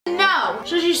No.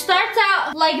 So she starts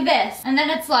out like this, and then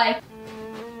it's like,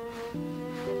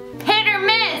 hit or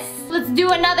miss. Let's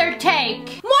do another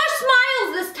take. More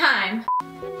smiles this time.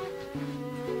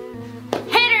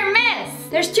 Hit or miss.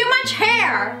 There's too much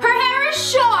hair. Her hair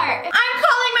is short. I'm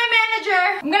calling my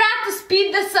manager. I'm gonna have to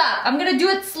speed this up. I'm gonna do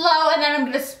it slow, and then I'm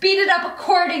gonna speed it up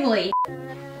accordingly.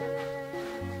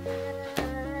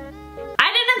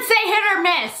 I didn't say hit or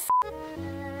miss.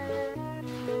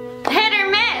 Hit or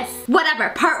miss. Whatever,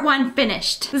 part 1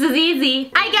 finished. This is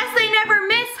easy. I guess they never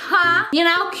miss, huh? You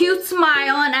know, cute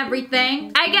smile and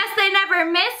everything. I guess they never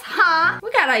miss, huh?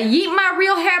 We gotta yeet my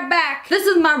real hair back. This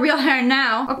is my real hair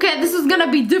now. Okay, this is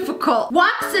gonna be difficult.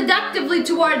 Walk seductively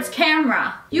towards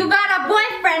camera. You got a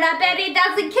boyfriend, I bet he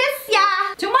doesn't kiss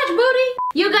ya. Too much booty?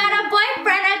 You got a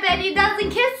boyfriend, I bet he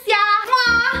doesn't kiss ya.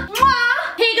 Mwah,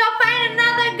 mwah. He go find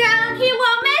another girl and he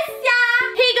won't miss ya.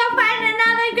 He go find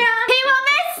another girl, he won't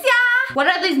miss ya. What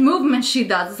are these movements she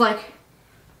does? It's like,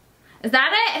 is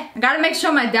that it? I gotta make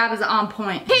sure my dab is on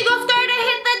point. He goes start to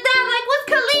hit the dab like Wiz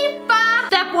Khalifa.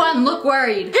 Step 1, look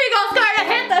worried. He goes start to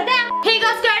hit the dab. He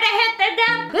goes start to hit the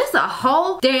dab. This is a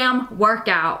whole damn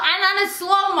workout. And then it's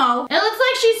slow-mo. It looks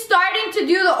like she's starting to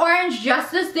do the Orange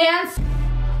Justice dance.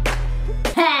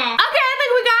 Okay, I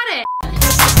think we got it.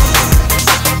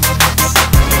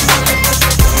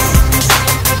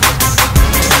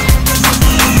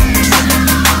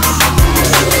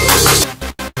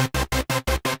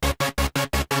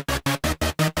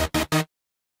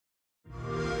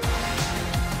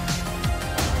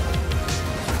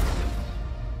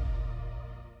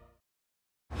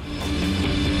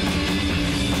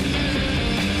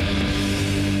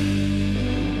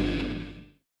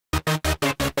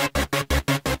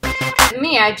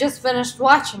 I just finished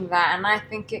watching that and I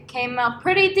think it came out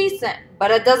pretty decent.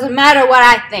 But it doesn't matter what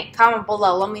I think. Comment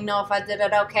below. Let me know if I did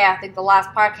it okay. I think the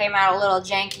last part came out a little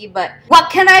janky, but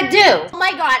what can I do? Oh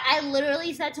my god, I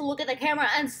literally said to look at the camera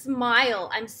and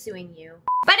smile. I'm suing you.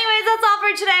 But anyways, that's all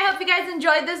for today. I hope you guys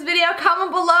enjoyed this video.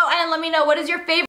 Comment below and let me know what is your favorite